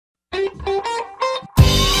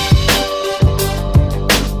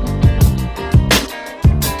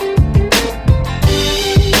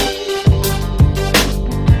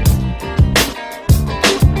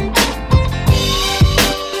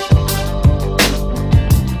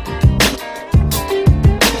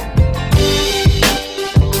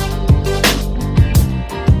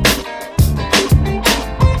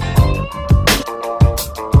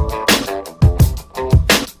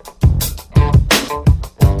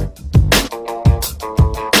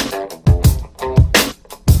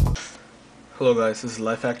Hello guys, this is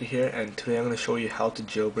Lifehacker here, and today I'm going to show you how to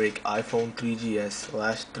jailbreak iPhone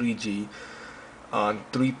 3GS/3G on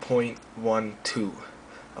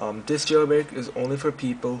 3.12. This jailbreak is only for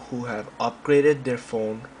people who have upgraded their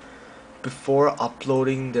phone before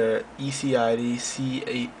uploading their ECID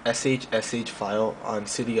SHSH file on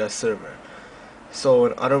Cydia server. So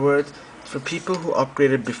in other words, for people who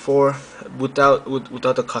upgraded before without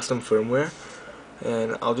the custom firmware,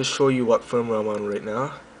 and I'll just show you what firmware I'm on right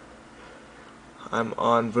now. I'm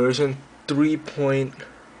on version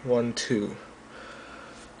 3.12.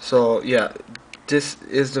 So yeah, this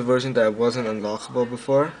is the version that wasn't unlockable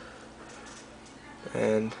before,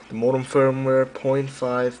 and the modem firmware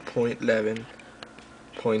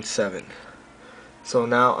 0.5.11.7. So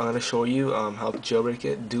now I'm going to show you how to jailbreak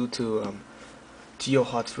it due to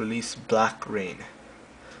GeoHot's release Blackra1n.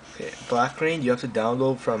 Okay, Blackra1n you have to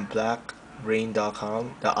download from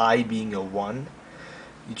Blackra1n.com, the I being a 1.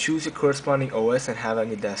 You choose your corresponding OS and have it on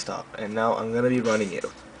your desktop, and now I'm gonna be running it.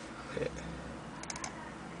 Okay.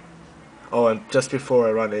 Oh, and just before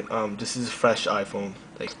I run it, this is a fresh iPhone.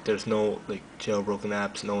 Like, there's no jailbroken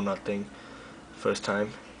apps, no nothing. First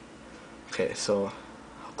time. Okay, so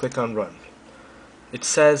I'll click on run. It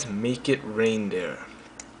says make it rain there.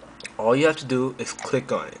 All you have to do is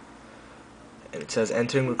click on it, and it says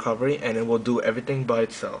entering recovery, and it will do everything by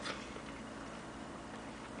itself.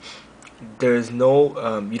 There's no,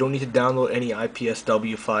 you don't need to download any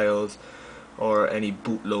IPSW files or any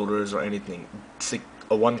bootloaders or anything. It's like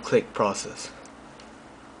a one-click process.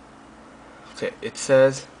 Okay, it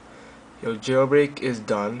says your jailbreak is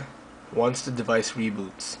done once the device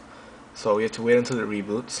reboots. So we have to wait until it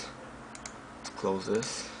reboots. Let's close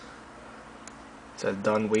this. It says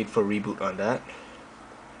done, wait for reboot on that.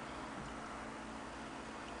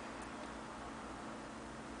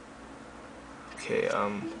 Okay,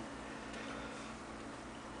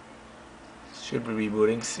 should be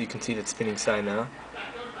rebooting, so you can see that spinning sign now.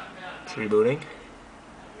 It's rebooting.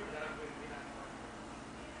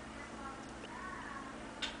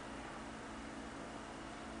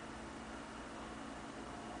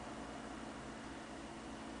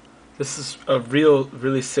 This is a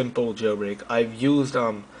really simple jailbreak. I've used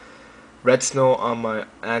Snow on my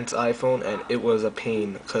aunt's iPhone, and it was a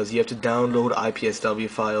pain because you have to download IPSW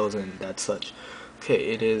files and that such.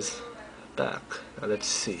 Okay, it is back. Now let's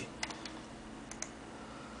see.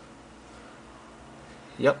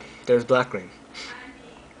 Yep, there's Blackra1n.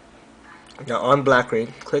 Now on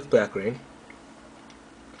Blackra1n, click Blackra1n,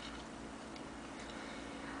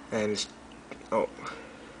 and it's, oh,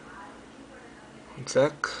 one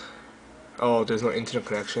sec. Oh, there's no internet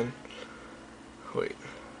connection. Wait.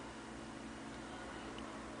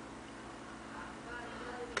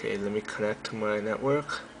 Okay, let me connect to my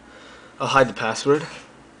network. I'll hide the password.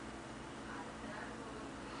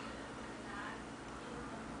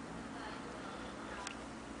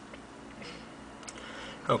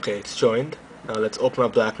 Okay, it's joined. Now let's open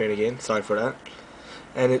up Blackra1n again. Sorry for that.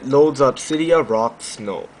 And it loads up Cydia, Rock,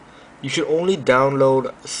 Snow. You should only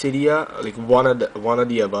download Cydia, like one of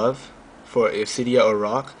the above, for a Cydia or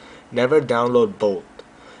Rock. Never download both.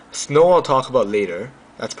 Snow I'll talk about later.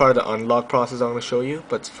 That's part of the unlock process I'm going to show you.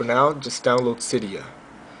 But for now, just download Cydia,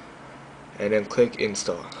 and then click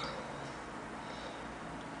install.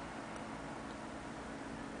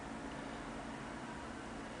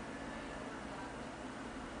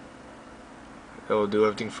 It will do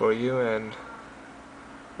everything for you, and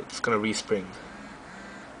it's gonna respring.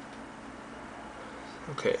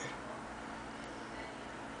 Okay.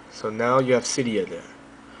 So now you have Cydia there.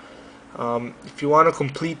 If you want to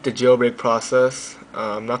complete the jailbreak process,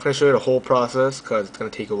 I'm not going to show you the whole process because it's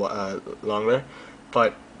going to take a while longer.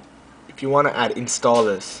 But if you want to add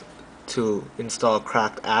Installous to install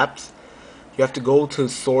cracked apps, you have to go to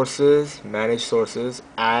Sources, Manage Sources,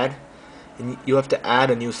 Add, and you have to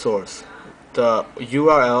add a new source. The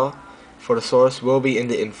URL for the source will be in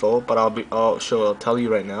the info, but I'll tell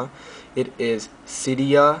you right now. It is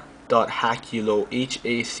cydia.hackulo,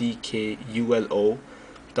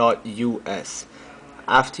 HACKULO.US.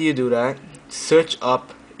 After you do that, search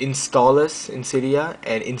up Installous in Cydia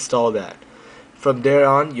and install that. From there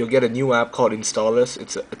on, you'll get a new app called Installous.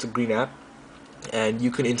 It's a green app, and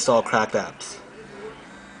you can install cracked apps.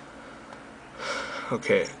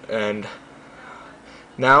 Okay, and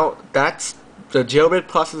now the jailbreak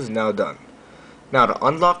process is now done. Now the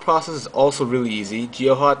unlock process is also really easy.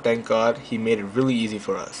 GeoHot, thank God, he made it really easy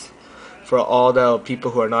for us. For all the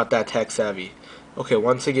people who are not that tech savvy. Okay,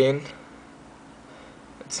 once again,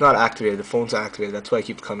 it's not activated. The phone's activated. That's why it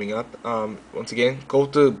keeps coming up. Once again, go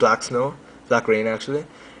to Blackra1n actually,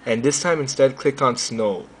 and this time instead click on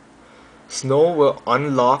Snow. Snow will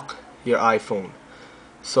unlock your iPhone.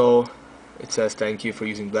 So it says thank you for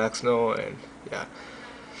using Blacksnow, and yeah.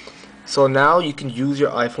 So now you can use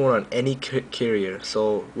your iPhone on any carrier.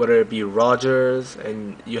 So whether it be Rogers,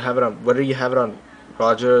 and you have it on, whether you have it on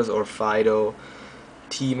Rogers or Fido,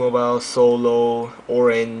 T-Mobile, Solo,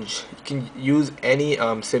 Orange, you can use any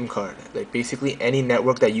SIM card, like basically any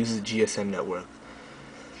network that uses GSM network.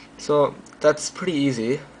 So that's pretty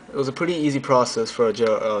easy. It was a pretty easy process for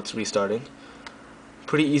it's restarting.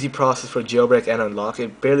 Pretty easy process for jailbreak and unlock.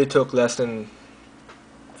 It barely took less than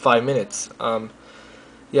 5 minutes.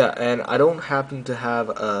 Yeah, and I don't happen to have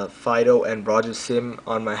a Fido and Rogers SIM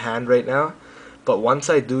on my hand right now, but once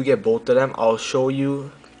I do get both of them, I'll show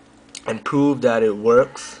you and prove that it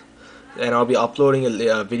works, and I'll be uploading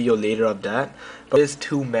a video later of that. But there's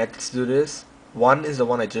two methods to do this. One is the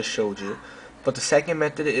one I just showed you, but the second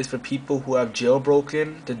method is for people who have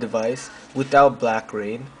jailbroken the device without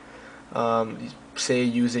Blackra1n, say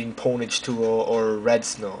using Pwnage2 or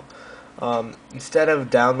Redsnow. Instead of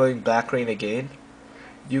downloading Blackra1n again,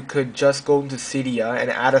 you could just go into cydia and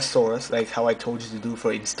add a source, like how I told you to do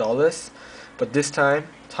for Installous, but this time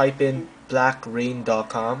type in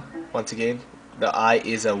Blackra1n.com. Once again, the I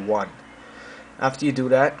is a 1. After you do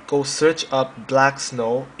that, go search up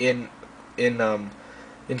Blacksnow in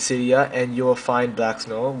cydia, and you will find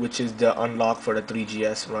Blacksnow, which is the unlock for the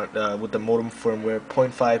 3GS run, with the modem firmware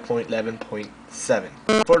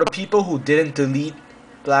 0.5.11.7. For the people who didn't delete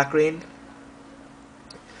Blackra1n,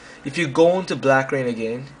 if you go into Blackra1n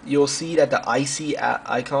again, you'll see that the IC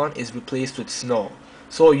icon is replaced with Snow.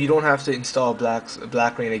 So you don't have to install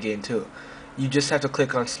Blackra1n again too. You just have to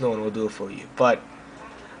click on Snow and it'll do it for you. But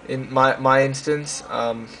in my instance,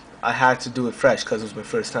 I had to do it fresh because it was my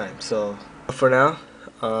first time. So for now,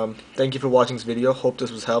 thank you for watching this video. Hope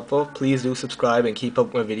this was helpful. Please do subscribe and keep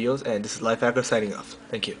up with my videos. And this is Lifehacker signing off.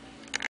 Thank you.